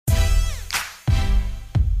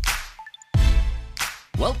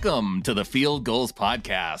Welcome to the Field Goals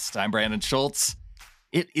Podcast. I'm Brandon Schultz.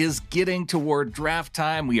 It is getting toward draft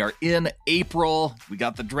time. We are in April. We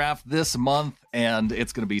got the draft this month, and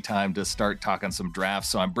it's going to be time to start talking some drafts.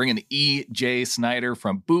 So I'm bringing E.J. Snyder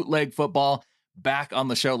from Bootleg Football back on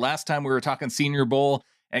the show. Last time we were talking Senior Bowl,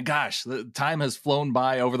 and gosh, the time has flown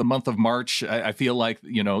by over the month of March. I feel like,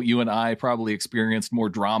 you and I probably experienced more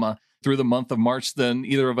drama through the month of March than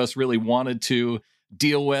either of us really wanted to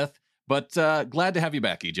deal with. But glad to have you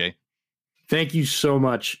back, EJ. Thank you so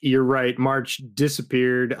much. You're right. March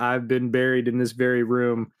disappeared. I've been buried in this very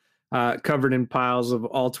room, covered in piles of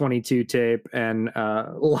all 22 tape and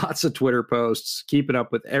lots of Twitter posts, keeping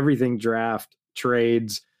up with everything draft,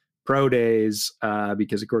 trades, pro days,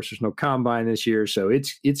 because, of course, there's no combine this year. So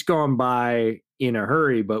it's gone by in a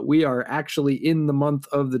hurry, but we are actually in the month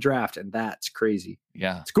of the draft, and that's crazy.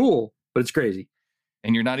 Yeah. It's cool, but it's crazy.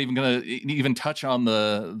 And you're not even going to even touch on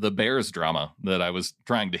the Bears drama that I was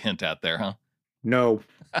trying to hint at there, huh? No.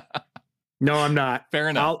 No, I'm not. Fair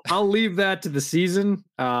enough. I'll leave that to the season.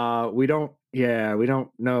 We don't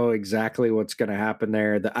know exactly what's going to happen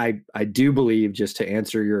there. I do believe, just to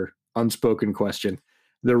answer your unspoken question,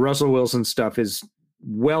 the Russell Wilson stuff is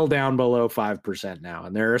well down below 5% now.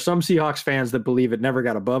 And there are some Seahawks fans that believe it never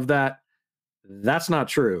got above that. That's not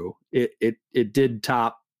true. It did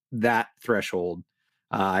top that threshold.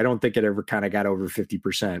 I don't think it ever kind of got over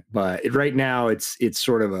 50%, but right now it's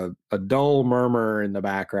sort of a dull murmur in the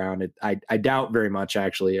background. I doubt very much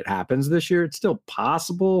actually it happens this year. It's still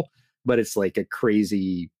possible, but it's like a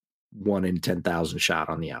crazy 1 in 10,000 shot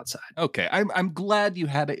on the outside. Okay. I'm glad you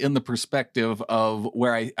had it in the perspective of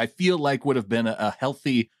where I feel like would have been a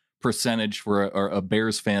healthy percentage for a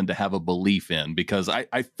Bears fan to have a belief in, because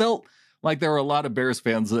I felt like there were a lot of Bears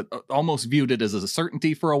fans that almost viewed it as a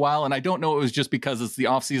certainty for a while. And I don't know, it was just because it's the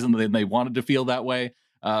offseason and they wanted to feel that way.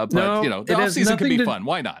 But, the offseason can be fun.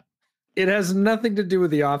 Why not? It has nothing to do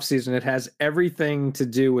with the offseason. It has everything to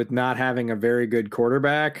do with not having a very good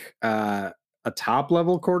quarterback, a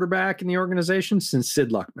top-level quarterback in the organization since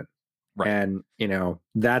Sid Luckman. Right. And,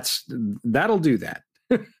 that'll do that.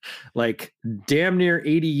 Like damn near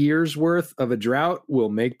 80 years worth of a drought will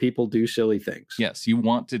make people do silly things. Yes, you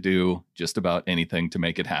want to do just about anything to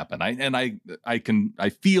make it happen. I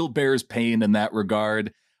feel Bears pain in that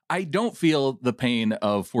regard. I don't feel the pain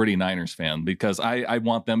of 49ers fan, because I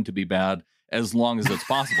want them to be bad as long as it's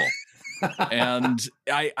possible. And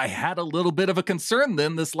I had a little bit of a concern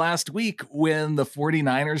then this last week when the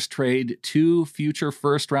 49ers trade 2 future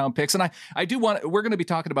first-round picks. And we're going to be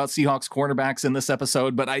talking about Seahawks cornerbacks in this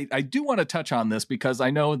episode, but I do want to touch on this because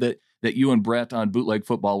I know that you and Brett on Bootleg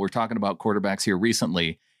Football were talking about quarterbacks here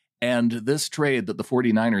recently. And this trade that the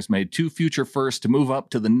 49ers made, 2 future firsts to move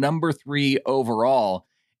up to the number 3 overall,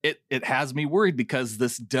 it has me worried, because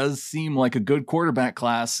this does seem like a good quarterback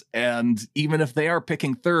class. And even if they are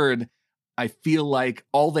picking 3rd, I feel like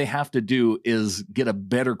all they have to do is get a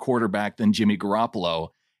better quarterback than Jimmy Garoppolo,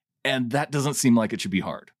 and that doesn't seem like it should be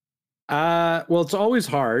hard. Well, it's always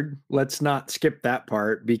hard. Let's not skip that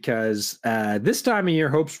part, because this time of year,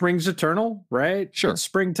 hope springs eternal, right? Sure. It's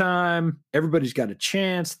springtime. Everybody's got a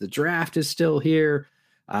chance. The draft is still here.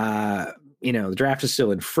 The draft is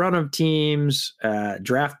still in front of teams.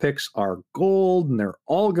 Draft picks are gold, and they're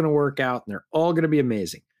all going to work out, and they're all going to be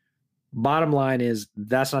amazing. Bottom line is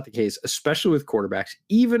that's not the case, especially with quarterbacks,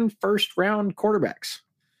 even first-round quarterbacks,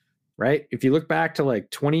 right? If you look back to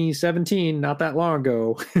like 2017, not that long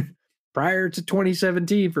ago, prior to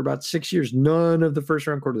 2017, for about 6 years, none of the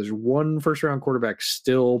first-round quarterbacks, there's one first-round quarterback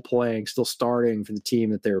still playing, still starting for the team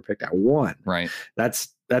that they were picked at. One. Right. That's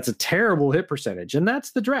a terrible hit percentage, and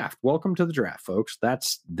that's the draft. Welcome to the draft, folks.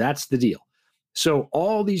 That's the deal. So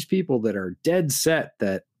all these people that are dead set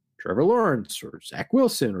that Trevor Lawrence or Zach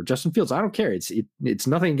Wilson or Justin Fields, I don't care. It's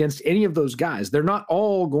nothing against any of those guys. They're not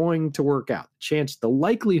all going to work out. The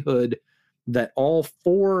likelihood that all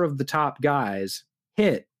 4 of the top guys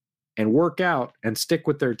hit and work out and stick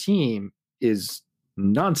with their team is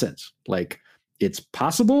nonsense. Like, it's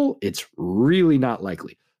possible. It's really not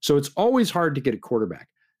likely. So it's always hard to get a quarterback.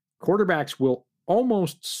 Quarterbacks will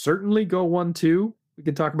almost certainly go 1-2. We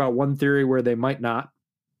can talk about one theory where they might not.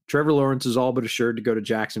 Trevor Lawrence is all but assured to go to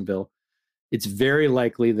Jacksonville. It's very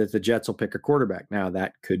likely that the Jets will pick a quarterback. Now,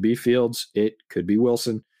 that could be Fields. It could be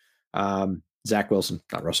Wilson. Zach Wilson,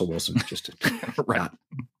 not Russell Wilson, just to right.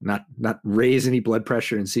 not raise any blood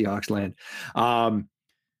pressure in Seahawks land.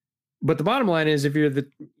 But the bottom line is,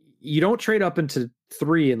 you don't trade up into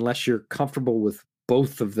 3 unless you're comfortable with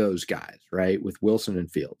both of those guys, right? With Wilson and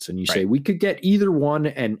Fields. And you say, we could get either one,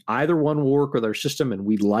 and either one will work with our system, and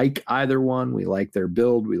we like either one. We like their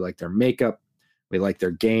build. We like their makeup. We like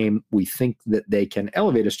their game. We think that they can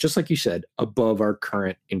elevate us, just like you said, above our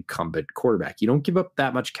current incumbent quarterback. You don't give up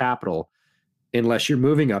that much capital unless you're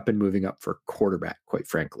moving up for quarterback, quite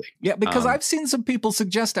frankly. Yeah, because I've seen some people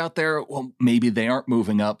suggest out there, well, maybe they aren't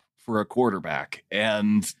moving up for a quarterback.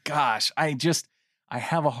 And gosh, I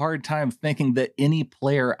have a hard time thinking that any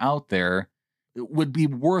player out there would be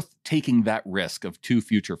worth taking that risk of 2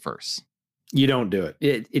 future firsts. You don't do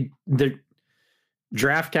it. The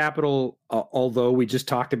draft capital, although we just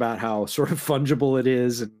talked about how sort of fungible it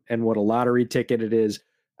is and what a lottery ticket it is,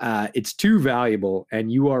 it's too valuable, and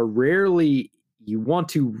you want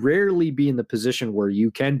to rarely be in the position where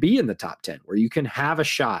you can be in the top 10, where you can have a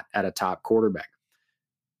shot at a top quarterback.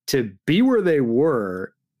 To be where they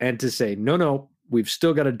were and to say, no, we've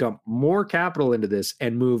still got to dump more capital into this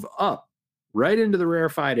and move up right into the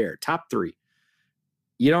rarefied air, top 3.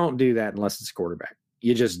 You don't do that unless it's quarterback.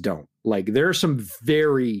 You just don't. Like, there are some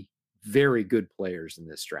very, very good players in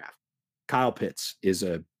this draft. Kyle Pitts he's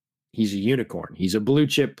a unicorn. He's a blue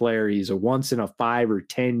chip player. He's a once in a 5 or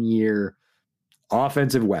 10 year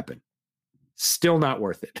offensive weapon. Still not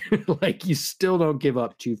worth it. Like, you still don't give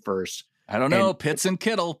up 2 firsts. I don't know. Pitts and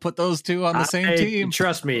Kittle, put those 2 on the same team.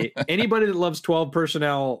 Trust me, anybody that loves 12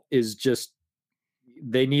 personnel is just,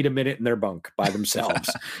 they need a minute in their bunk by themselves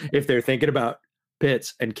if they're thinking about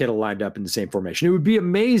Pitts and Kittle lined up in the same formation. It would be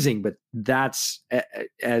amazing, but that's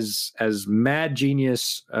as mad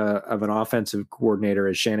genius of an offensive coordinator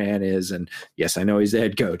as Shanahan is. And yes, I know he's the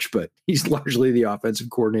head coach, but he's largely the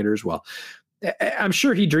offensive coordinator as well. I'm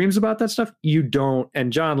sure he dreams about that stuff. You don't.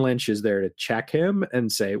 And John Lynch is there to check him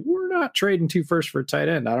and say, we're not trading 2 firsts for a tight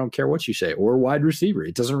end. I don't care what you say, or wide receiver.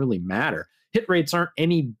 It doesn't really matter. Hit rates aren't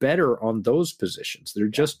any better on those positions. They're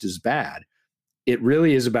just as bad. It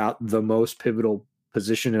really is about the most pivotal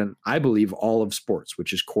position in, I believe, all of sports,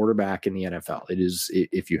 which is quarterback in the NFL. It is,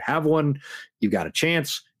 if you have one, you've got a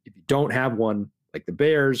chance. If you don't have one, like the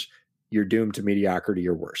Bears, you're doomed to mediocrity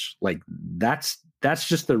or worse. Like, that's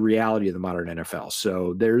just the reality of the modern NFL.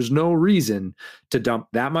 So there's no reason to dump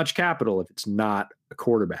that much capital if it's not a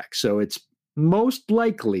quarterback. So it's most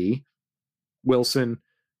likely Wilson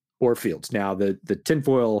or Fields. Now, the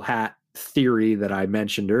tinfoil hat theory that I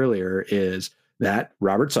mentioned earlier is that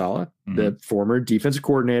Robert Saleh, the former defensive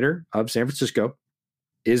coordinator of San Francisco,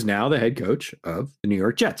 is now the head coach of the New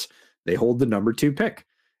York Jets. They hold the number 2 pick.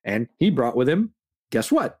 And he brought with him,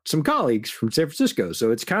 guess what? Some colleagues from San Francisco.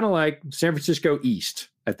 So it's kind of like San Francisco East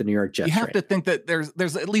at the New York Jets. You have to think that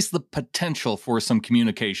there's at least the potential for some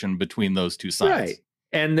communication between those 2 sides. Right.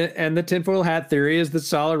 And the tinfoil hat theory is that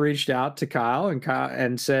Saleh reached out to Kyle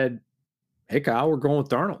and said, hey, Kyle, we're going with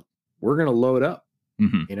Darnold. We're going to load up.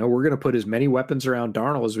 You know, we're going to put as many weapons around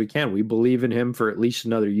Darnold as we can. We believe in him for at least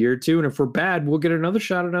another year or 2. And if we're bad, we'll get another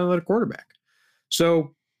shot at another quarterback.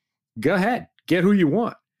 So go ahead, get who you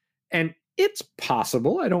want. And it's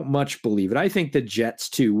possible. I don't much believe it. I think the Jets,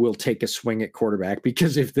 too, will take a swing at quarterback,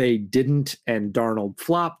 because if they didn't and Darnold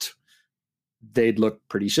flopped, they'd look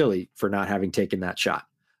pretty silly for not having taken that shot.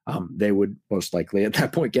 They would most likely at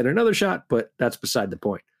that point get another shot, but that's beside the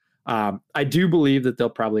point. I do believe that they'll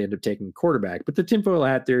probably end up taking quarterback, but the tinfoil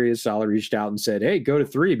hat theory is Saleh reached out and said, hey, go to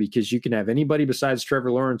 3 because you can have anybody besides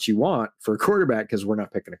Trevor Lawrence you want for a quarterback, because we're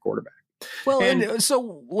not picking a quarterback. Well,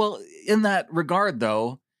 well, in that regard,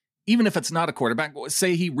 though, even if it's not a quarterback,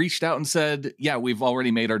 say he reached out and said, yeah, we've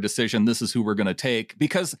already made our decision. This is who we're going to take.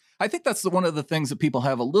 Because I think that's one of the things that people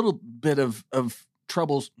have a little bit of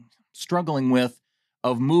trouble struggling with,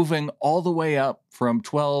 of moving all the way up from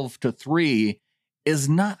 12 to 3, is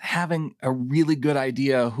not having a really good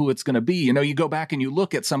idea who it's going to be. You know, you go back and you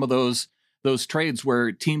look at some of those trades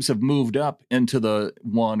where teams have moved up into the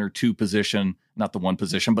 1 or 2 position, not the 1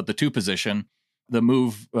 position, but the 2 position, the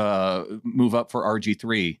move up for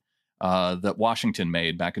RG3 that Washington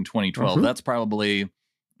made back in 2012. That's probably,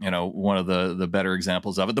 you know, one of the better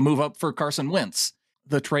examples of it. The move up for Carson Wentz,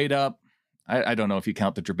 the trade up. I don't know if you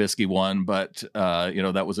count the Trubisky one, but you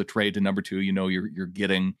know, that was a trade to number 2. You know, you're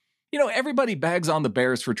getting, you know, everybody bags on the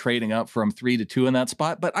Bears for trading up from 3 to 2 in that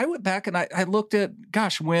spot. But I went back and I looked at,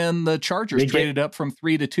 gosh, when the Chargers traded up from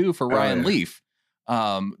 3 to 2 for Ryan Leaf,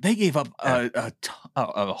 they gave up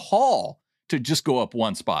a haul to just go up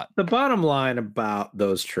 1 spot. The bottom line about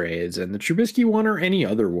those trades, and the Trubisky one or any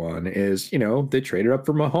other one, is, you know, they traded up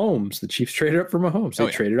for Mahomes. The Chiefs traded up for Mahomes.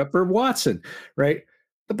 They traded up for Watson, right?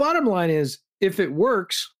 The bottom line is, if it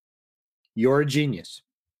works, you're a genius.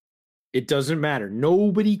 It doesn't matter.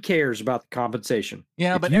 Nobody cares about the compensation.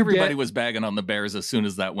 Yeah, but everybody was bagging on the Bears as soon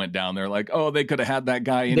as that went down. They're like, oh, they could have had that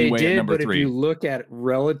guy anyway at number 3. But if you look at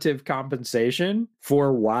relative compensation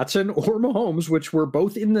for Watson or Mahomes, which were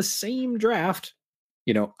both in the same draft,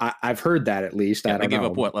 I've heard that at least. Yeah, I they don't gave know.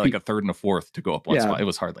 up what, like a third and a fourth to go up one Yeah. spot. It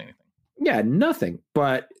was hardly anything. Yeah, nothing.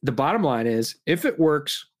 But the bottom line is, if it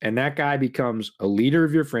works and that guy becomes a leader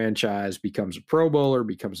of your franchise, becomes a Pro Bowler,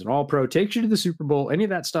 becomes an All-Pro, takes you to the Super Bowl, any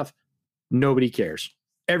of that stuff, nobody cares.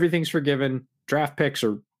 Everything's forgiven. Draft picks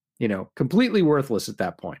are, completely worthless at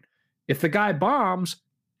that point. If the guy bombs,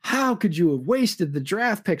 how could you have wasted the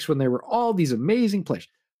draft picks when there were all these amazing players?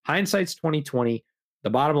 Hindsight's 2020. The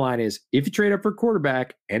bottom line is, if you trade up for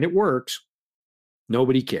quarterback and it works,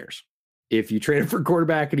 nobody cares. If you trade him for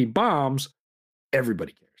quarterback and he bombs,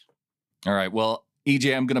 everybody cares. All right. Well,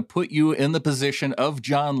 EJ, I'm going to put you in the position of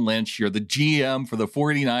John Lynch. You're the GM for the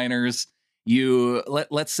 49ers.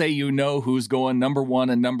 Let's say who's going number 1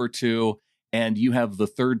 and number 2, and you have the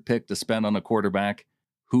third pick to spend on a quarterback.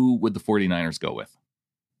 Who would the 49ers go with?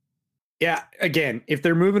 Yeah, again, if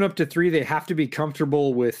they're moving up to 3, they have to be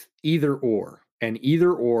comfortable with either or. And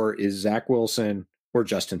either or is Zach Wilson or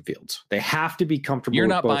Justin Fields. They have to be comfortable. You're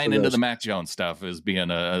with not both buying of into those. the Mac Jones stuff as being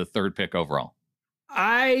a third pick overall.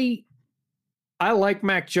 I like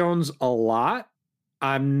Mac Jones a lot.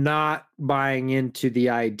 I'm not buying into the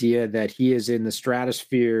idea that he is in the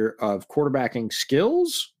stratosphere of quarterbacking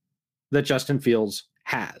skills that Justin Fields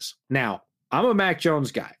has. Now, I'm a Mac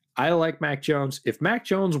Jones guy. I like Mac Jones. If Mac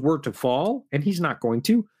Jones were to fall, and he's not going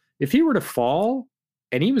to, if he were to fall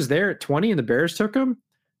and he was there at 20 and the Bears took him,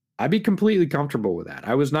 I'd be completely comfortable with that.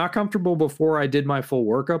 I was not comfortable before I did my full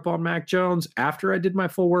workup on Mac Jones. After I did my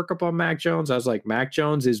full workup on Mac Jones, I was like, Mac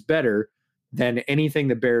Jones is better than anything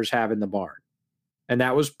the Bears have in the barn. And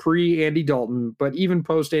that was pre-Andy Dalton, but even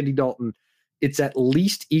post-Andy Dalton, it's at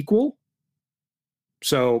least equal.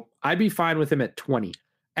 So I'd be fine with him at 20.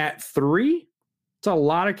 At 3, it's a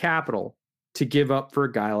lot of capital to give up for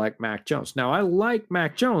a guy like Mac Jones. Now, I like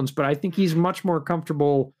Mac Jones, but I think he's much more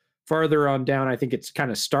comfortable farther on down. I think it's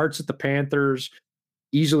kind of starts at the Panthers.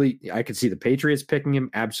 Easily, I could see the Patriots picking him.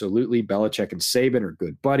 Absolutely. Belichick and Saban are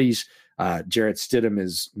good buddies. Jarrett Stidham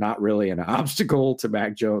is not really an obstacle to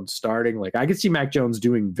Mac Jones starting. Like, I could see Mac Jones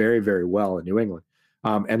doing very, very well in New England.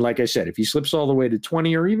 And like I said, if he slips all the way to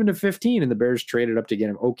 20 or even to 15 and the Bears traded up to get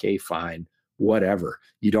him, okay, fine, whatever.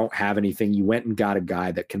 You don't have anything. You went and got a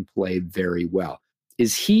guy that can play very well.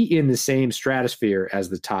 Is he in the same stratosphere as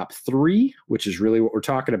the top 3, which is really what we're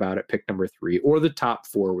talking about at pick number 3, or the top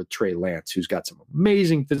 4 with Trey Lance, who's got some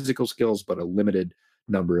amazing physical skills, but a limited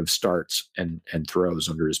number of starts and throws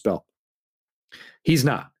under his belt? He's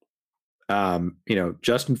not.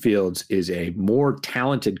 Justin Fields is a more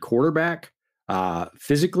talented quarterback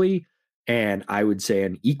physically, and I would say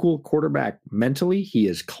an equal quarterback mentally. He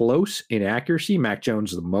is close in accuracy. Mac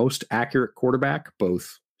Jones is the most accurate quarterback,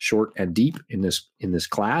 both short and deep in this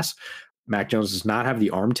class. Mac Jones does not have the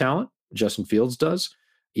arm talent Justin Fields does.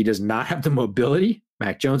 He does not have the mobility.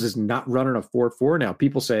 Mac Jones is not running a 4.4. Now,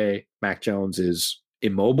 people say Mac Jones is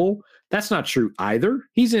immobile. That's not true either.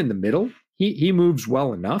 He's in the middle. He moves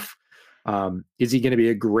well enough. Is he going to be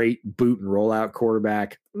a great boot and rollout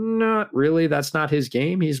quarterback? Not really. That's not his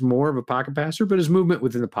game. He's more of a pocket passer, but his movement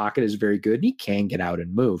within the pocket is very good. And he can get out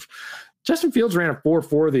and move. Justin Fields ran a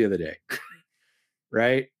 4.4 the other day,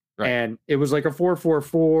 right? And it was like a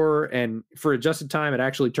 4.44. And for adjusted time, it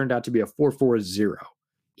actually turned out to be a 4.40.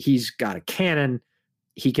 He's got a cannon.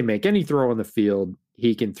 He can make any throw on the field.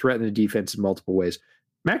 He can threaten the defense in multiple ways.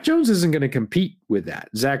 Mac Jones isn't going to compete with that.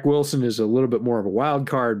 Zach Wilson is a little bit more of a wild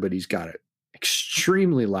card, but he's got an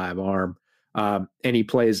extremely live arm, and he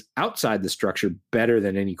plays outside the structure better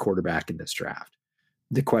than any quarterback in this draft.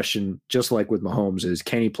 The question, just like with Mahomes, is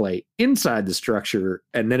can he play inside the structure?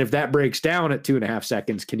 And then if that breaks down at 2.5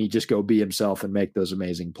 seconds, can he just go be himself and make those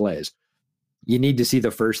amazing plays? You need to see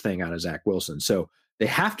the first thing out of Zach Wilson. So they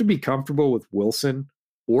have to be comfortable with Wilson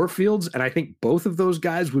or Fields, and I think both of those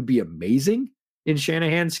guys would be amazing in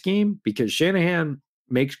Shanahan's scheme because Shanahan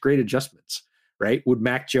makes great adjustments, right? Would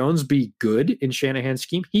Mac Jones be good in Shanahan's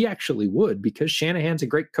scheme? He actually would because Shanahan's a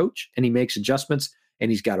great coach and he makes adjustments and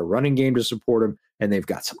he's got a running game to support him and they've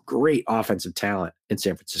got some great offensive talent in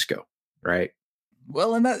San Francisco, right?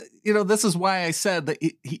 Well, and that, this is why I said that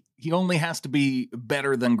he only has to be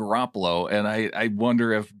better than Garoppolo. And I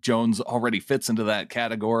wonder if Jones already fits into that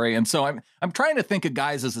category. And so I'm trying to think of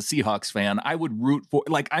guys as a Seahawks fan I would root for.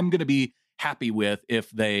 Like, I'm going to be happy with if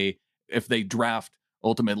they draft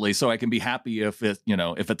ultimately, so I can be happy if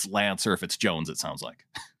it's Lance or if it's Jones. It sounds like.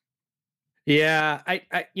 Yeah, I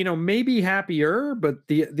maybe happier, but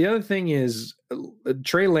the other thing is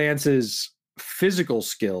Trey Lance's physical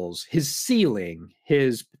skills, his ceiling,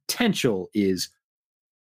 his potential is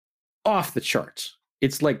off the charts.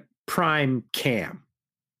 It's like prime Cam,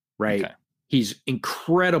 right? Okay. He's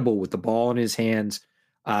incredible with the ball in his hands.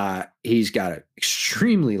 He's got an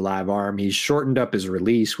extremely live arm. He's shortened up his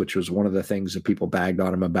release, which was one of the things that people bagged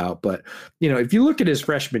on him about. But, if you look at his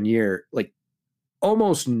freshman year, like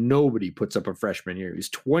almost nobody puts up a freshman year. He's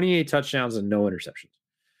 28 touchdowns and no interceptions,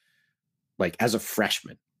 like as a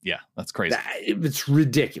freshman. Yeah, that's crazy. It's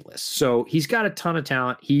ridiculous. So he's got a ton of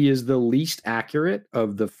talent. He is the least accurate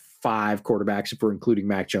of the 5 quarterbacks, if we're including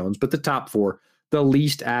Mac Jones, but the top 4, the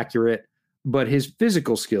least accurate. But his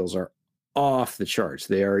physical skills are off the charts.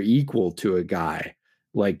 They are equal to a guy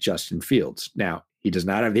like Justin Fields. Now, he does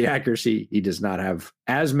not have the accuracy. He does not have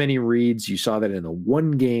as many reads. You saw that in the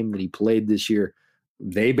one game that he played this year.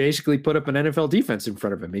 They basically put up an NFL defense in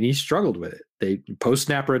front of him, and he struggled with it. They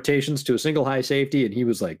post-snap rotations to a single high safety, and he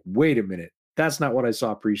was like, wait a minute, that's not what I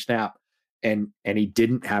saw pre-snap. And he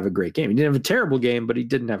didn't have a great game. He didn't have a terrible game, but he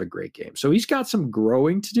didn't have a great game. So he's got some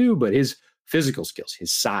growing to do, but his physical skills,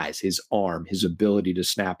 his size, his arm, his ability to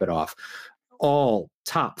snap it off, all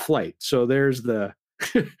top flight. So there's the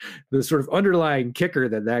the sort of underlying kicker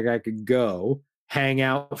that guy could go hang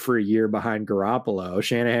out for a year behind Garoppolo.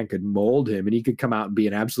 Shanahan could mold him, and he could come out and be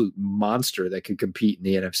an absolute monster that could compete in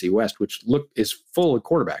the NFC West, which is full of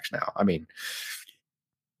quarterbacks now. I mean,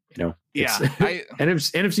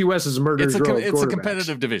 NFC West is a murderer's row. It's a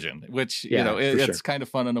competitive division, which it's kind of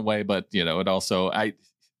fun in a way, but it also I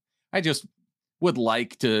just would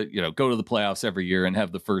like to go to the playoffs every year and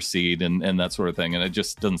have the first seed and that sort of thing, and it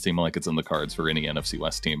just doesn't seem like it's in the cards for any NFC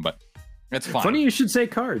West team. But it's fine. Funny you should say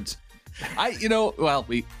cards.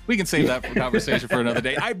 We can save that for conversation for another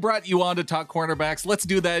day. I brought you on to talk cornerbacks. Let's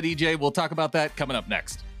do that, EJ. We'll talk about that coming up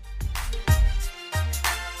next.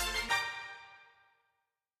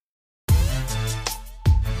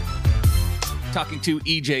 Talking to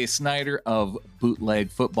EJ Snyder of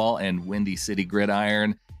Bootleg Football and Windy City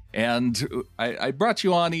Gridiron. And I brought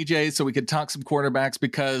you on, EJ, so we could talk some quarterbacks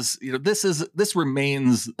because, this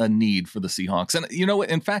remains a need for the Seahawks. And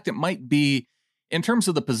in fact, it might be, in terms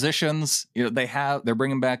of the positions, they're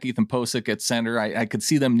bringing back Ethan Posick at center. I could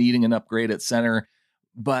see them needing an upgrade at center.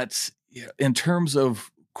 But in terms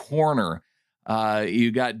of corner,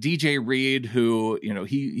 you got DJ Reed, who,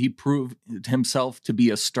 he proved himself to be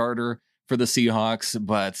a starter for the Seahawks,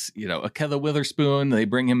 but Akella Witherspoon, they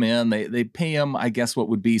bring him in, they pay him, I guess, what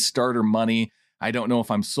would be starter money. I don't know if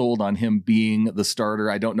I'm sold on him being the starter.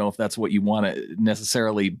 I don't know if that's what you want to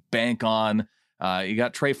necessarily bank on. You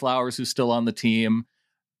got Trey Flowers, who's still on the team.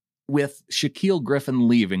 With Shaquille Griffin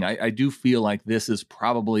leaving, I do feel like this is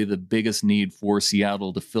probably the biggest need for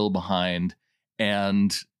Seattle to fill behind.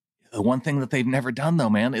 And the one thing that they've never done, though,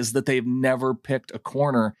 man, is that they've never picked a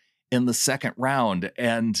corner in the second round.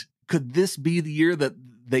 And could this be the year that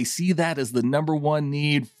they see that as the number one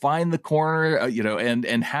need, find the corner,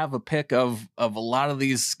 and have a pick of a lot of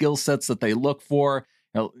these skill sets that they look for?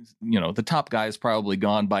 The top guy is probably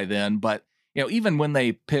gone by then, but even when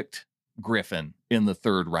they picked Griffin in the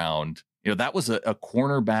third round, that was a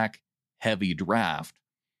cornerback heavy draft.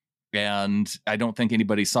 And I don't think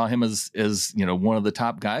anybody saw him as one of the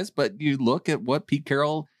top guys, but you look at what Pete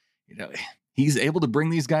Carroll, he's able to bring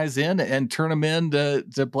these guys in and turn them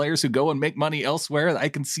into players who go and make money elsewhere. I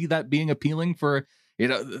can see that being appealing for,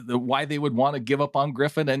 why they would want to give up on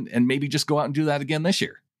Griffin and maybe just go out and do that again this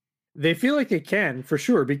year. They feel like they can, for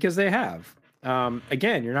sure, because they have.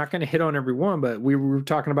 Again, you're not going to hit on every one, but we were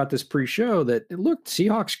talking about this pre-show that, look,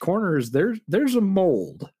 Seahawks corners, there's a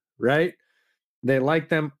mold, right? They like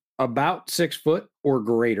them about 6 foot or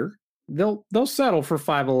greater. They'll settle for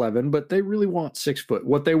 5'11", but they really want 6 foot.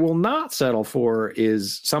 What they will not settle for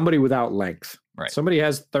is somebody without length. Right. Somebody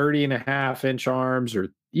has 30.5-inch arms or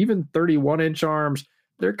even 31-inch arms.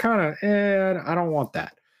 They're kind of, I don't want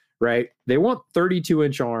that, right? They want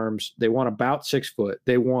 32-inch arms. They want about 6 foot.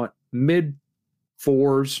 They want mid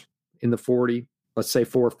fours in the 40. Let's say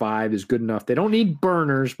 4.5 is good enough. They don't need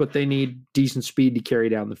burners, but they need decent speed to carry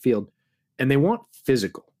down the field. And they want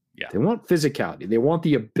physical. Yeah. They want physicality. They want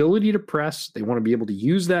the ability to press. They want to be able to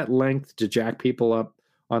use that length to jack people up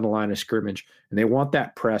on the line of scrimmage. And they want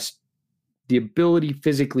that press, the ability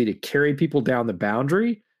physically to carry people down the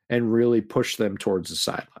boundary and really push them towards the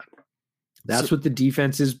sideline. That's what the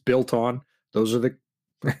defense is built on. Those are the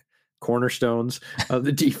cornerstones of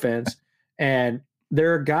the defense. And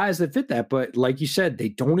there are guys that fit that, but like you said, they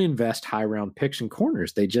don't invest high round picks and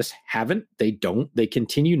corners. They just haven't. They don't. They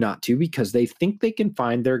continue not to because they think they can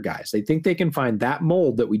find their guys. They think they can find that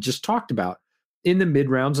mold that we just talked about in the mid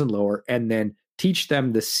rounds and lower, and then teach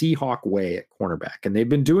them the Seahawk way at cornerback. And they've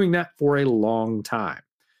been doing that for a long time.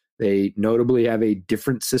 They notably have a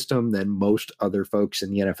different system than most other folks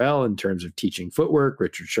in the NFL in terms of teaching footwork.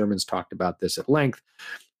 Richard Sherman's talked about this at length.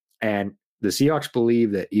 And the Seahawks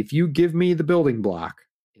believe that if you give me the building block,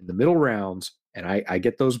 in the middle rounds and I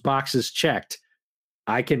get those boxes checked,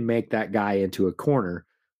 I can make that guy into a corner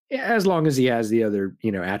as long as he has the other,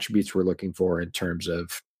 attributes we're looking for in terms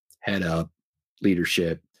of head up,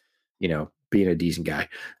 leadership, being a decent guy.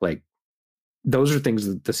 Like, those are things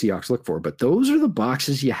that the Seahawks look for, but those are the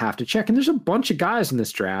boxes you have to check. And there's a bunch of guys in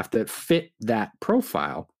this draft that fit that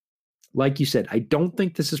profile. Like you said, I don't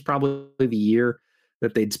think this is probably the year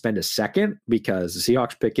that they'd spend a second, because the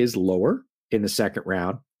Seahawks pick is lower in the second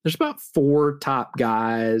round. There's about 4 top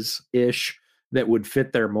guys-ish that would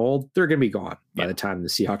fit their mold. They're going to be gone by the time the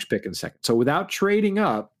Seahawks pick in the second. So without trading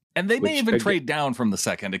up, and they may even trade down from the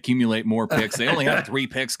second, accumulate more picks. They only have 3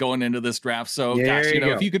 picks going into this draft. So,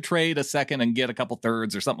 if you could trade a second and get a couple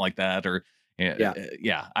thirds or something like that, or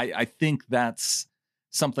I think that's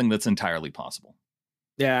something that's entirely possible.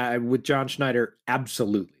 Yeah, with John Schneider,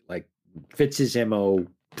 absolutely. Like, fits his MO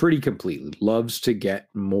pretty completely. Loves to get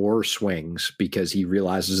more swings because he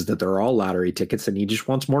realizes that they're all lottery tickets and he just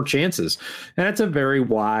wants more chances. And that's a very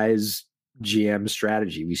wise GM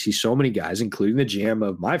strategy. We see so many guys, including the GM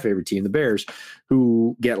of my favorite team, the Bears,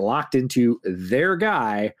 who get locked into their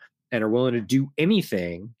guy and are willing to do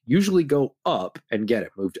anything, usually go up and get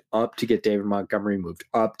it. Moved up to get David Montgomery, moved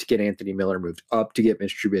up to get Anthony Miller, moved up to get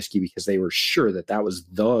Mitch Trubisky because they were sure that that was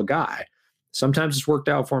the guy. Sometimes it's worked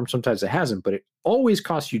out for him, sometimes it hasn't, but it always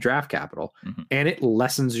costs you draft capital, and it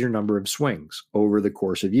lessens your number of swings over the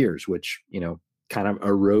course of years, which, kind of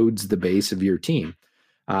erodes the base of your team.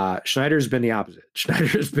 Schneider's been the opposite.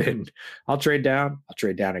 Schneider's been, I'll trade down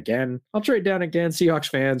again. Seahawks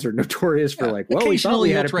fans are notorious for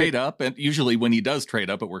occasionally he'll trade up, and usually when he does trade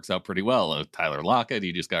up, it works out pretty well. Tyler Lockett,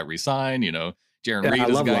 he just got re-signed. Jaron Reed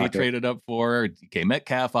is the guy Lockett. He traded up for. DK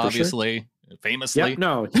Metcalf, obviously, famously. Yep,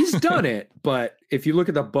 no, he's done it. But if you look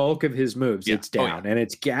at the bulk of his moves, it's down and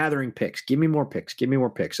it's gathering picks. Give me more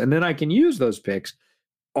picks. And then I can use those picks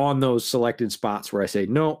on those selected spots where I say,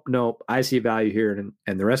 nope, I see a value here,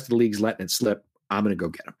 and the rest of the league's letting it slip. I'm going to go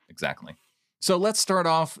get them. Exactly. So let's start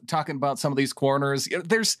off talking about some of these corners.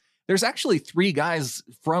 There's actually 3 guys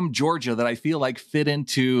from Georgia that I feel like fit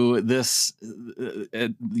into this,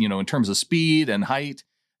 in terms of speed and height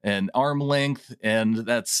and arm length, and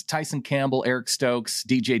that's Tyson Campbell, Eric Stokes,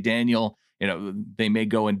 DJ Daniel. They may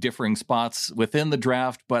go in differing spots within the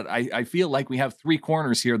draft, but I feel like we have 3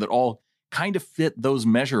 corners here that all kind of fit those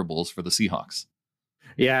measurables for the Seahawks.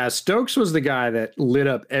 Yeah, Stokes was the guy that lit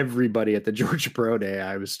up everybody at the Georgia Pro Day.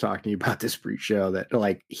 I was talking to you about this pre-show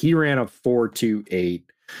that he ran a 4.28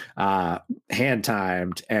 hand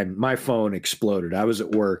timed, and my phone exploded. I was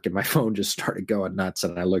at work and my phone just started going nuts,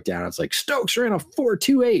 and I looked down. It's like, Stokes ran a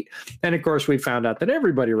 4.28, and of course we found out that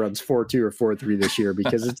everybody runs 4.2 or 4.3 this year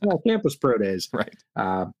because it's all campus pro days, right?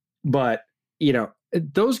 But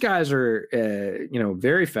those guys are,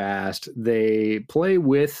 very fast. They play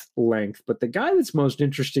with length, but the guy that's most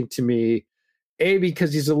interesting to me,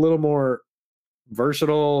 because he's a little more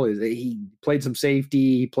versatile, he played some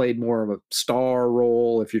safety. He played more of a star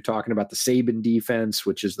role. If you're talking about the Saban defense,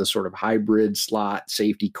 which is the sort of hybrid slot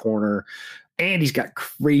safety corner, and he's got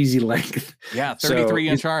crazy length. Yeah,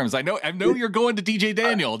 33-inch arms. I know you're going to DJ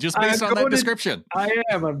Daniel just based on that description. I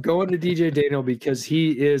am. I'm going to DJ Daniel because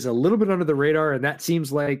he is a little bit under the radar, and that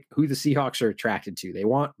seems like who the Seahawks are attracted to. They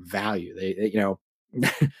want value.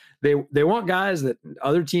 They want guys that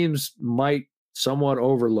other teams might somewhat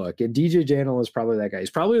overlook, and DJ Daniel is probably that guy.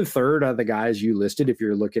 He's probably the third of the guys you listed if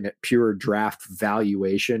you're looking at pure draft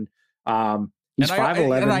valuation. He's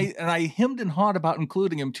 5'11". And I hemmed and hawed about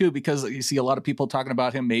including him too, because you see a lot of people talking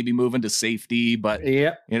about him maybe moving to safety, but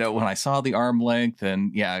when I saw the arm length,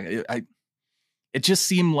 and it just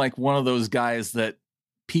seemed like one of those guys that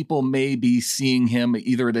people may be seeing him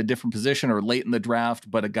either at a different position or late in the draft,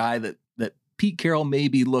 but a guy that Pete Carroll may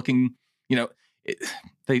be looking,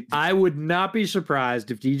 I would not be surprised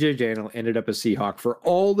if DJ Daniel ended up a Seahawk for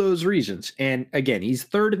all those reasons. And again, he's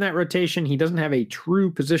third in that rotation. He doesn't have a true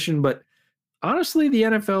position, but honestly, the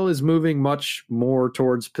NFL is moving much more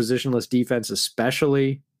towards positionless defense,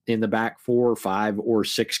 especially in the back 4, 5, or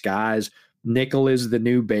 6 guys. Nickel is the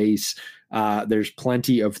new base. There's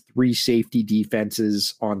plenty of 3 safety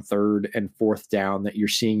defenses on 3rd and 4th down that you're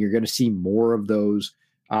seeing. You're going to see more of those.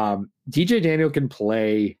 DJ Daniel can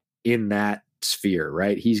play in that sphere,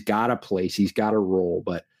 right? He's got a place, he's got a role,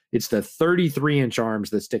 but it's the 33-inch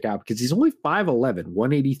arms that stick out because he's only 5'11",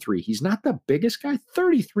 183. He's not the biggest guy.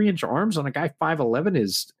 33-inch arms on a guy 5'11"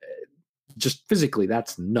 is just physically,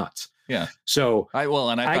 that's nuts. Yeah. So I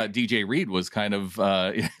thought DJ Reed was kind of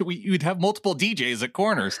you'd have multiple DJs at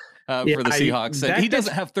corners for the Seahawks. And he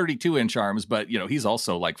doesn't have 32-inch arms, but he's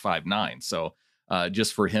also like 5'9". So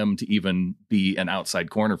just for him to even be an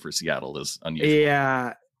outside corner for Seattle is unusual.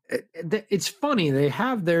 Yeah. it's funny. They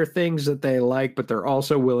have their things that they like, but they're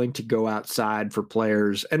also willing to go outside for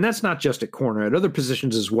players. And that's not just at corner, at other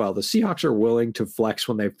positions as well. The Seahawks are willing to flex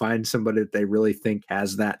when they find somebody that they really think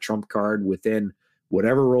has that trump card within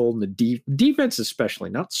whatever role in the defense, especially,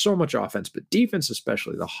 not so much offense, but defense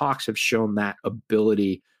especially. The Hawks have shown that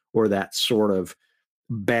ability or that sort of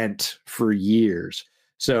bent for years.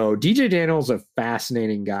 So DJ Daniels is a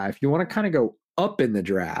fascinating guy. If you want to kind of go up in the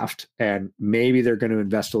draft, and maybe they're going to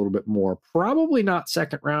invest a little bit more, probably not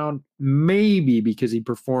second round, maybe because he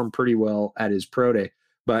performed pretty well at his pro day.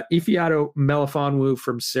 But Ifeatu Melifonwu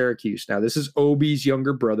from Syracuse. Now, this is Obi's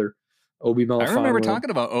younger brother, Obi Melifonwu. I remember talking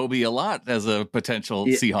about Obi a lot as a potential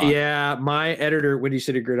Seahawk. Yeah, my editor, Windy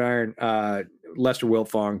City Gridiron, Lester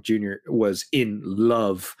Wiltfong Jr., was in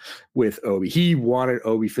love with Obi. He wanted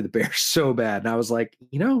Obi for the Bears so bad. And I was like,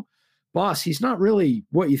 boss, he's not really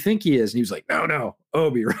what you think he is. And he was like, no,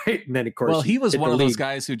 Obi, right? And then, of course, well, he was one of those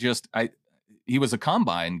guys who he was a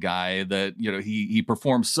combine guy that, he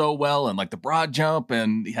performed so well and like the broad jump,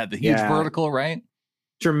 and he had the huge vertical, right?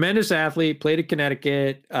 Tremendous athlete, played at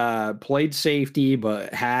Connecticut, played safety,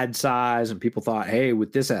 but had size. And people thought, hey,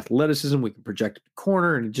 with this athleticism, we can project a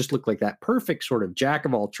corner. And it just looked like that perfect sort of jack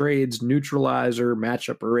of all trades, neutralizer,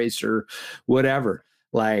 matchup eraser, whatever.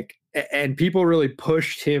 And people really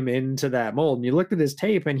pushed him into that mold. And you looked at his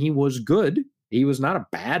tape and he was good. He was not a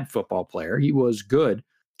bad football player. He was good.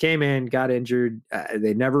 Came in, got injured.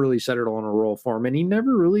 They never really settled on a role for him, and he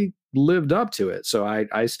never really lived up to it. So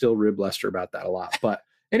I still rib Lester about that a lot. But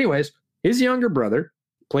anyways, his younger brother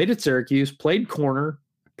played at Syracuse, played corner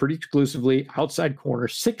pretty exclusively, outside corner,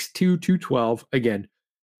 6'2", 212. Again,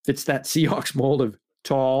 fits that Seahawks mold of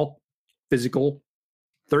tall, physical,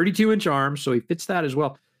 32-inch arms. So he fits that as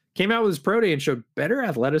well. Came out with his pro day and showed better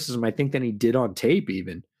athleticism, I think, than he did on tape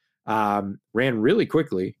even. Ran really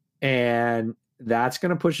quickly, and that's going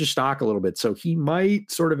to push his stock a little bit. So he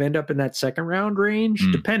might sort of end up in that second round range,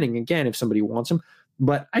 depending, again, if somebody wants him.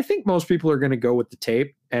 But I think most people are going to go with the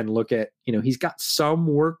tape and look at, he's got some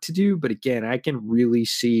work to do. But again, I can really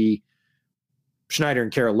see Schneider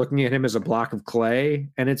and Carroll looking at him as a block of clay,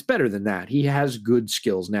 and it's better than that. He has good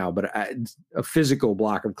skills now, but a physical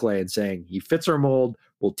block of clay, and saying he fits our mold,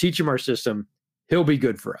 we'll teach him our system, he'll be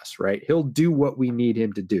good for us, right? He'll do what we need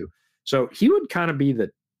him to do. So he would kind of be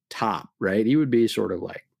the top, right? He would be sort of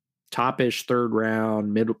like top-ish third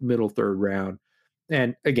round, middle third round.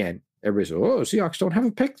 And again, everybody says, oh, Seahawks don't have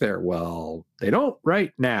a pick there. Well, they don't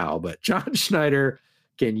right now, but John Schneider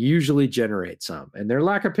can usually generate some. And their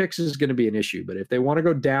lack of picks is going to be an issue. But if they want to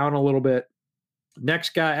go down a little bit, next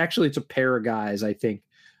guy, actually it's a pair of guys, I think,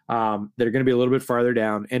 that are going to be a little bit farther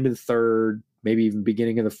down, end of the third, maybe even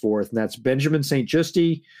beginning of the fourth. And that's Benjamin St.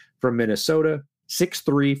 Juste from Minnesota,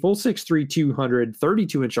 6'3", full 6'3", 200,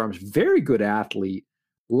 32-inch arms, very good athlete,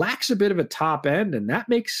 lacks a bit of a top end. And that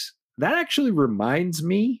actually reminds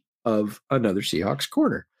me of another Seahawks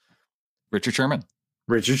corner. Richard Sherman,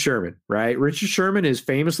 right? Richard Sherman is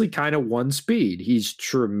famously kind of one speed. He's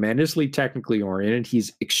tremendously technically oriented.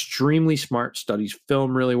 He's extremely smart, studies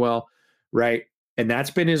film really well, right? And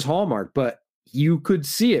that's been his hallmark. But you could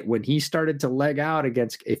see it when he started to leg out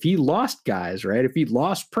against, if he lost guys, right? If he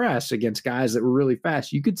lost press against guys that were really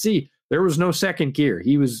fast, you could see there was no second gear.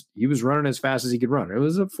 He was running as fast as he could run. It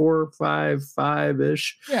was a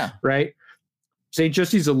 4.55-ish, right? St.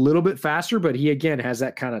 Juste's a little bit faster, but he, again, has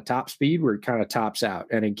that kind of top speed where he kind of tops out.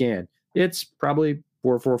 And again, it's probably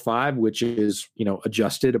 4.45, which is,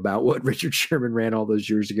 adjusted about what Richard Sherman ran all those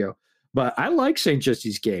years ago. But I like St.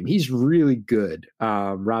 Juste's game. He's really good.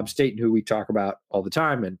 Rob Staten, who we talk about all the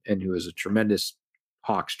time and who is a tremendous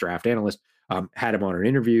Hawks draft analyst, had him on an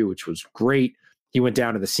interview, which was great. He went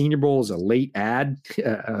down to the Senior Bowl as a late ad.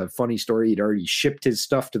 Funny story. He'd already shipped his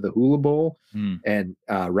stuff to the Hula Bowl. And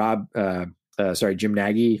Jim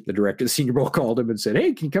Nagy, the director of the Senior Bowl, called him and said,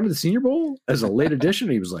 hey, can you come to the Senior Bowl as a late addition?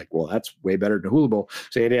 And he was like, well, that's way better than the Hula Bowl.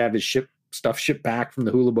 So he had to have his stuff shipped back from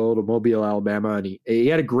the Hula Bowl to Mobile, Alabama. And he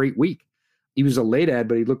had a great week. He was a late ad,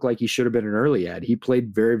 but he looked like he should have been an early ad. He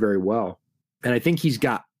played very, very well. And I think he's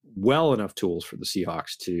got well enough tools for the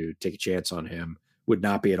Seahawks to take a chance on him. Would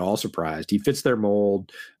not be at all surprised. He fits their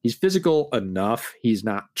mold. He's physical enough. He's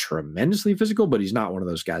not tremendously physical, but he's not one of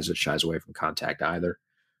those guys that shies away from contact either.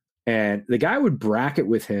 And the guy I would bracket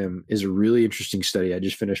with him is a really interesting study. I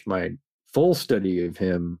just finished my full study of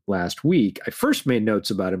him last week. I first made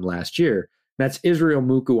notes about him last year. That's Israel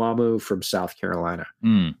Mukuamu from South Carolina.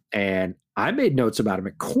 And I made notes about him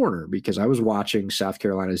at corner because I was watching South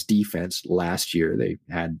Carolina's defense last year. They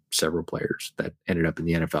had several players that ended up in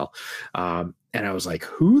the NFL. And I was like,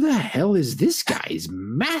 who the hell is this guy? He's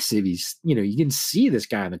massive. He's, you can see this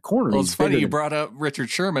guy in the corner. Well, it's funny you brought up Richard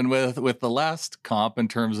Sherman with the last comp in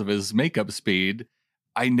terms of his makeup speed.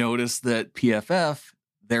 I noticed that PFF,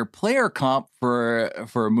 their player comp for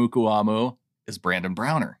Mukuamu is Brandon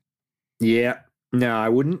Browner. Yeah. No, I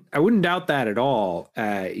wouldn't doubt that at all.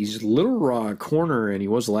 He's a little raw at corner, and he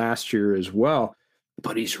was last year as well,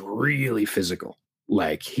 but he's really physical.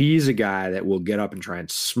 Like, he's a guy that will get up and try and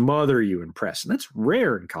smother you and press. And that's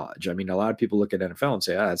rare in college. I mean, a lot of people look at NFL and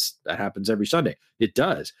say, that happens every Sunday. It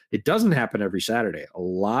does. It doesn't happen every Saturday. A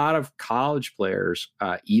lot of college players,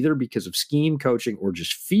 either because of scheme coaching or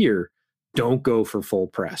just fear, don't go for full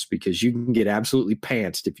press because you can get absolutely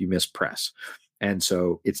pantsed if you miss press. And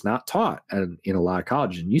so it's not taught in a lot of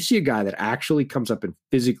colleges. And you see a guy that actually comes up and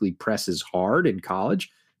physically presses hard in college.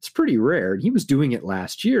 It's pretty rare. And he was doing it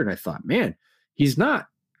last year. And I thought, man, he's not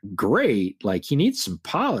great. Like, he needs some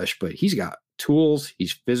polish, but he's got tools.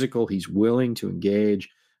 He's physical. He's willing to engage.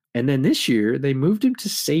 And then this year they moved him to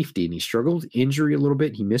safety, and he struggled with injury a little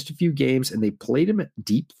bit. He missed a few games, and they played him at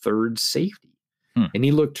deep third safety. And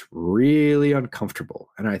he looked really uncomfortable.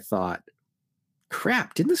 And I thought,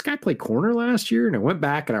 crap, didn't this guy play corner last year? And I went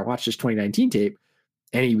back and I watched his 2019 tape,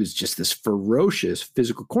 and he was just this ferocious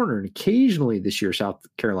physical corner. And occasionally this year, South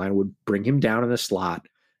Carolina would bring him down in the slot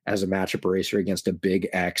as a matchup eraser against a big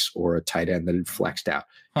X or a tight end that had flexed out.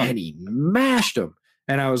 And he mashed him.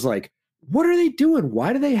 And I was like, what are they doing?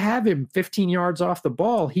 Why do they have him 15 yards off the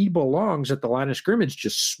ball? He belongs at the line of scrimmage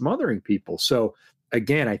just smothering people. So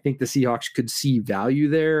again, I think the Seahawks could see value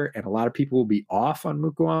there, and a lot of people will be off on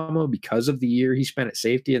Mukuamu because of the year he spent at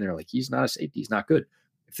safety, and they're like, he's not a safety, he's not good.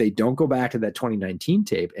 If they don't go back to that 2019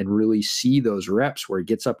 tape and really see those reps where he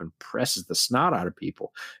gets up and presses the snot out of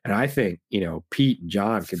people, and I think, Pete and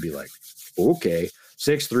John could be like, okay,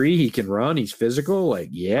 6'3", he can run, he's physical, like,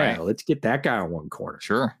 yeah, right, let's get that guy on one corner.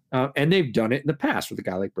 Sure. And they've done it in the past with a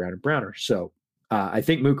guy like Brandon Browner. So I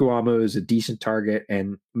think Mukuamu is a decent target,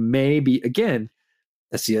 and maybe, again,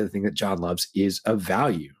 that's the other thing that John loves is a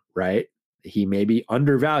value, right? He may be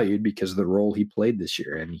undervalued because of the role he played this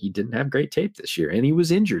year, and he didn't have great tape this year, and he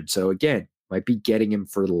was injured. So again, might be getting him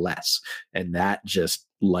for less, and that just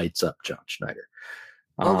lights up John Schneider.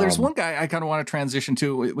 Well, there's one guy I kind of want to transition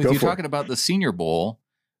to with you talking about the Senior Bowl.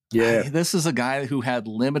 Yeah, this is a guy who had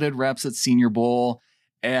limited reps at Senior Bowl.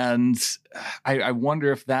 And I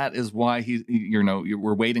wonder if that is why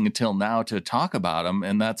we're waiting until now to talk about him.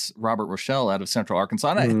 And that's Robert Rochelle out of Central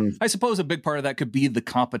Arkansas. And I suppose a big part of that could be the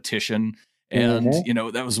competition. And,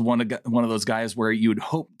 that was one of those guys where you would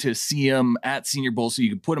hope to see him at Senior Bowl so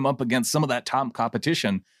you could put him up against some of that top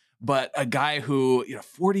competition. But a guy who,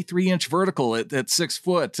 43-inch vertical at 6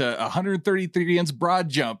 foot, 133-inch broad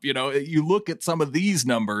jump, you look at some of these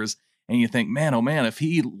numbers and you think, man, oh man, if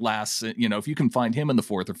he lasts, if you can find him in the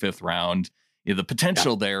 4th or 5th round, the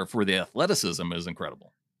potential there for the athleticism is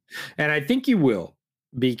incredible. And I think you will,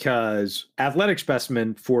 because athletic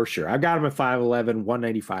specimen for sure. I've got him at 5'11",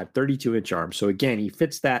 195, 32-inch arm. So again, he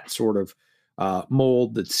fits that sort of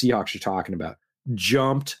mold that Seahawks are talking about.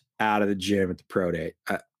 Jumped out of the gym at the pro day.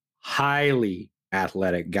 Highly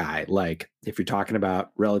athletic guy. Like, if you're talking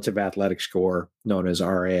about relative athletic score known as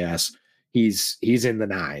RAS, he's in the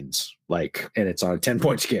 9s, and it's on a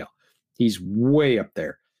 10-point scale. He's way up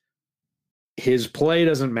there. His play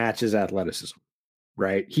doesn't match his athleticism,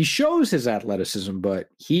 right? He shows his athleticism, but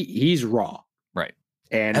he's raw. Right.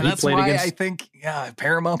 And that's why I think,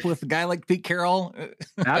 pair him up with a guy like Pete Carroll.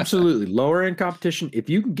 Absolutely. Lower end competition. If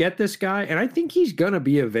you can get this guy, and I think he's going to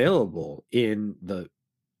be available in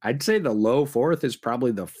I'd say the low 4th is probably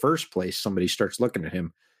the first place somebody starts looking at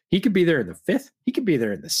him. He could be there in the 5th. He could be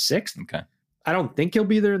there in the 6th. Okay. I don't think he'll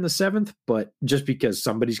be there in the 7th, but just because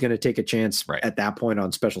somebody's going to take a chance at that point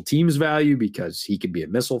on special teams value because he could be a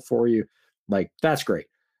missile for you, that's great.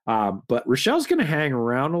 But Rochelle's going to hang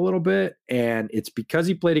around a little bit, and it's because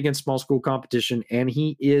he played against small school competition, and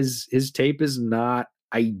his tape is not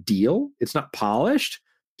ideal. It's not polished.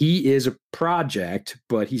 He is a project,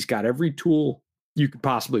 but he's got every tool you could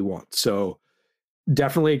possibly want. So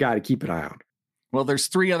definitely a guy to keep an eye on. Well, there's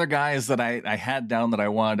 3 other guys that I had down that I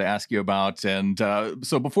wanted to ask you about. And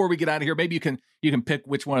so before we get out of here, maybe you can pick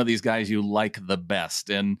which one of these guys you like the best.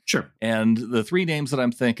 And sure. And the 3 names that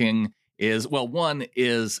I'm thinking is, well, one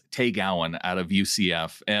is Tay Gowan out of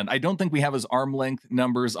UCF. And I don't think we have his arm length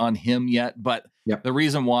numbers on him yet, but the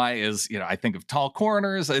reason why is, I think of tall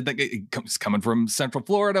corners. I think it's coming from Central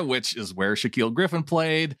Florida, which is where Shaquille Griffin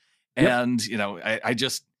played. And, I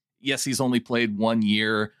just, yes, he's only played 1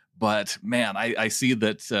 year, But man, I see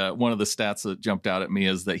that one of the stats that jumped out at me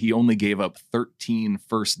is that he only gave up 13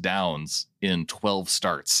 first downs in 12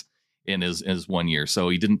 starts in his 1 year. So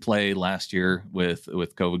he didn't play last year with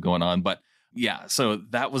COVID going on. But yeah, so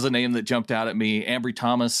that was a name that jumped out at me. Ambry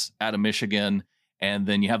Thomas out of Michigan. And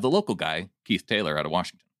then you have the local guy, Keith Taylor out of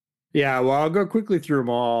Washington. Yeah, well, I'll go quickly through them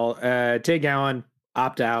all. Tay Gowan,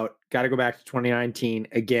 opt out. Got to go back to 2019.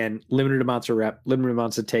 Again, limited amounts of rep, limited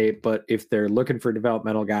amounts of tape. But if they're looking for a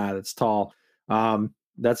developmental guy that's tall,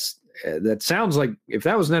 that sounds like if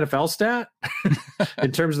that was an NFL stat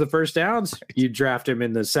in terms of the first downs, you'd draft him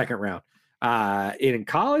in the second round. In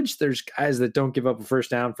college, there's guys that don't give up a first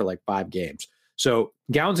down for like 5 games. So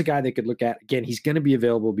Gowan's a guy they could look at. Again, he's going to be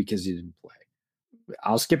available because he didn't play.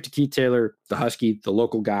 I'll skip to Keith Taylor, the Husky, the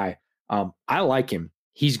local guy. I like him.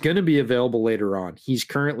 He's going to be available later on. He's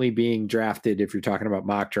currently being drafted, if you're talking about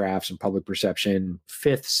mock drafts and public perception,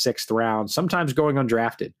 5th, 6th round, sometimes going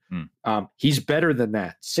undrafted. He's better than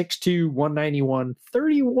that. 6'2", 191,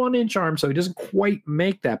 31-inch arm, so he doesn't quite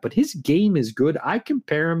make that, but his game is good. I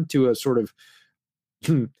compare him to a sort of, I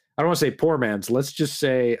don't want to say poor man's, let's just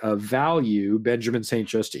say a value Benjamin St.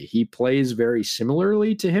 Juste. He plays very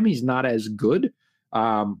similarly to him. He's not as good.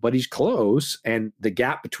 But he's close, and the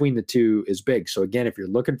gap between the two is big. So again, if you're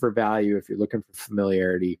looking for value, if you're looking for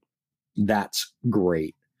familiarity, that's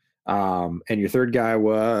great. And your third guy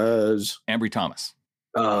was Ambry Thomas.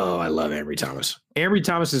 Oh, I love Ambry Thomas. Ambry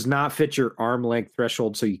Thomas does not fit your arm length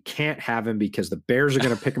threshold, so you can't have him because the Bears are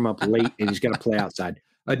going to pick him up late, and he's going to play outside.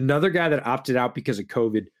 Another guy that opted out because of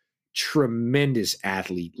COVID, tremendous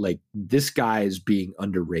athlete. Like, this guy is being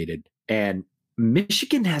underrated, and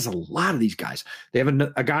Michigan has a lot of these guys. They have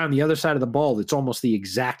a guy on the other side of the ball that's almost the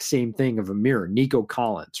exact same thing of a mirror, Nico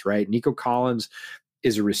Collins, right? Nico Collins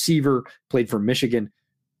is a receiver, played for Michigan.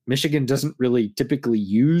 Michigan doesn't really typically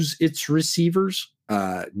use its receivers.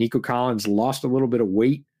 Nico Collins lost a little bit of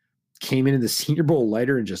weight, came into the Senior Bowl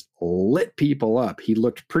lighter and just lit people up. He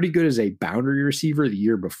looked pretty good as a boundary receiver the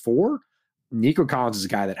year before. Nico Collins is a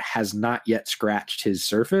guy that has not yet scratched his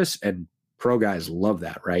surface, and pro guys love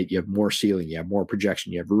that, right? You have more ceiling, you have more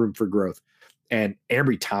projection, you have room for growth. And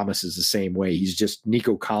Ambry Thomas is the same way. He's just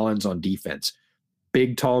Nico Collins on defense.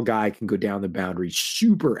 Big, tall guy, can go down the boundary,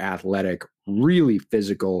 super athletic, really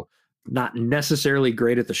physical, not necessarily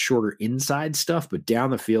great at the shorter inside stuff, but down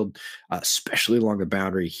the field, especially along the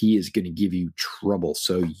boundary, he is going to give you trouble.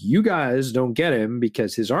 So you guys don't get him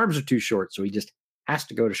because his arms are too short, so he just has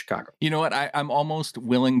to go to Chicago. You know what? I'm almost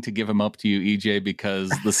willing to give him up to you, EJ, because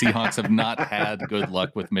the Seahawks have not had good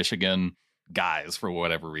luck with Michigan guys for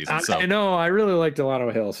whatever reason. So I know I really like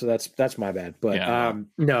Delano Hill, so that's my bad. But yeah.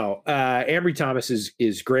 Ambry Thomas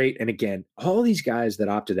is great. And again, all these guys that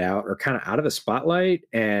opted out are kind of out of the spotlight,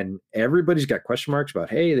 and everybody's got question marks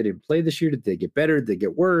about, hey, they didn't play this year. Did they get better? Did they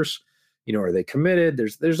get worse? You know, are they committed?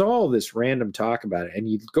 There's all this random talk about it. And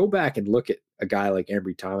you go back and look at a guy like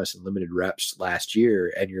Ambry Thomas in limited reps last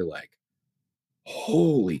year, and you're like,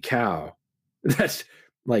 holy cow. That's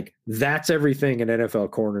everything an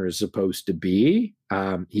NFL corner is supposed to be.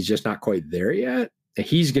 He's just not quite there yet.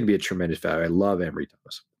 He's going to be a tremendous value. I love Ambry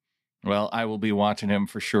Thomas. Well, I will be watching him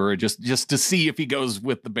for sure, just to see if he goes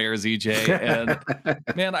with the Bears, EJ. And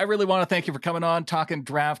man, I really want to thank you for coming on, talking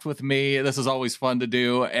draft with me. This is always fun to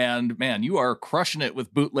do. And man, you are crushing it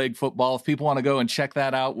with Bootleg Football. If people want to go and check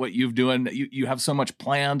that out, what you've doing, you have so much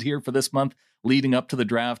planned here for this month leading up to the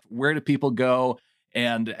draft. Where do people go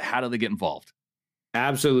and how do they get involved?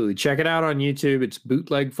 Absolutely. Check it out on YouTube. It's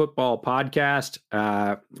Bootleg Football Podcast.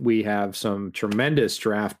 We have some tremendous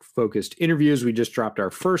draft-focused interviews. We just dropped our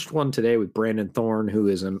first one today with Brandon Thorne, who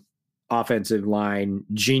is an offensive line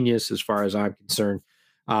genius as far as I'm concerned.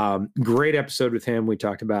 Great episode with him. We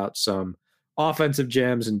talked about some offensive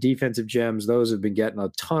gems and defensive gems. Those have been getting a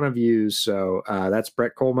ton of views. So that's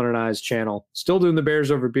Brett Coleman and I's channel. Still doing the Bears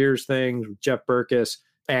over Beers thing with Jeff Berkus.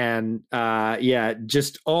 And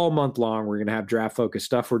just all month long, we're going to have draft focused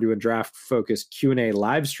stuff. We're doing draft focused Q&A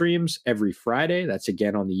live streams every Friday. That's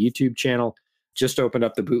again on the YouTube channel. Just opened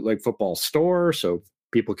up the Bootleg Football store, so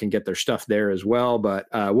people can get their stuff there as well. But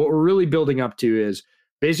what we're really building up to is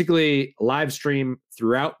basically live stream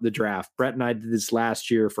throughout the draft. Brett and I did this last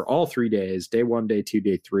year for all 3 days, day 1, day 2,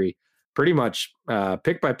 day 3. Pretty much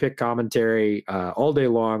pick by pick commentary all day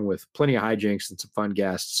long with plenty of hijinks and some fun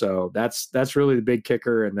guests. So that's really the big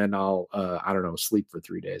kicker. And then I'll sleep for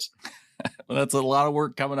 3 days. Well, that's a lot of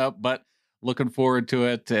work coming up, but looking forward to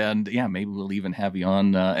it. And yeah, maybe we'll even have you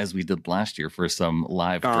on as we did last year for some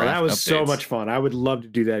live draft that was updates. So much fun. I would love to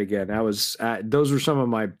do that again. Those were some of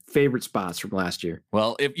my favorite spots from last year.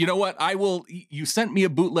 Well, if you know what, you sent me a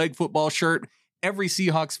Bootleg Football shirt. every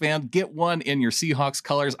Seahawks fan, get one in your Seahawks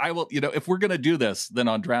colors. I will, if we're going to do this, then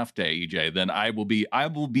on draft day, EJ, then I will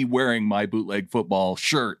be wearing my bootleg football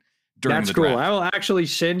shirt during the draft. I will actually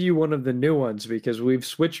send you one of the new ones because we've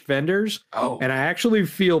switched vendors. Oh. And I actually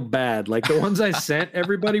feel bad. Like the ones I sent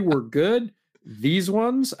everybody were good. These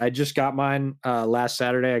ones, I just got mine last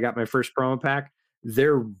Saturday. I got my first promo pack.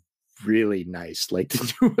 They're really nice. Like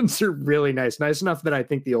the new ones are really nice. Nice enough that I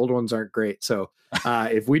think the old ones aren't great. So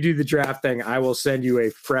if we do the draft thing, I will send you a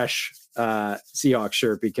fresh Seahawks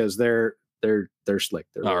shirt because they're slick.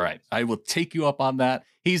 All right. I will take you up on that.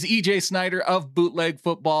 He's EJ Snyder of Bootleg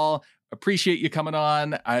Football. Appreciate you coming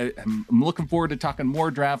on. I'm looking forward to talking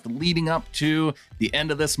more draft leading up to the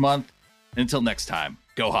end of this month. Until next time,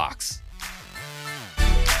 go Hawks.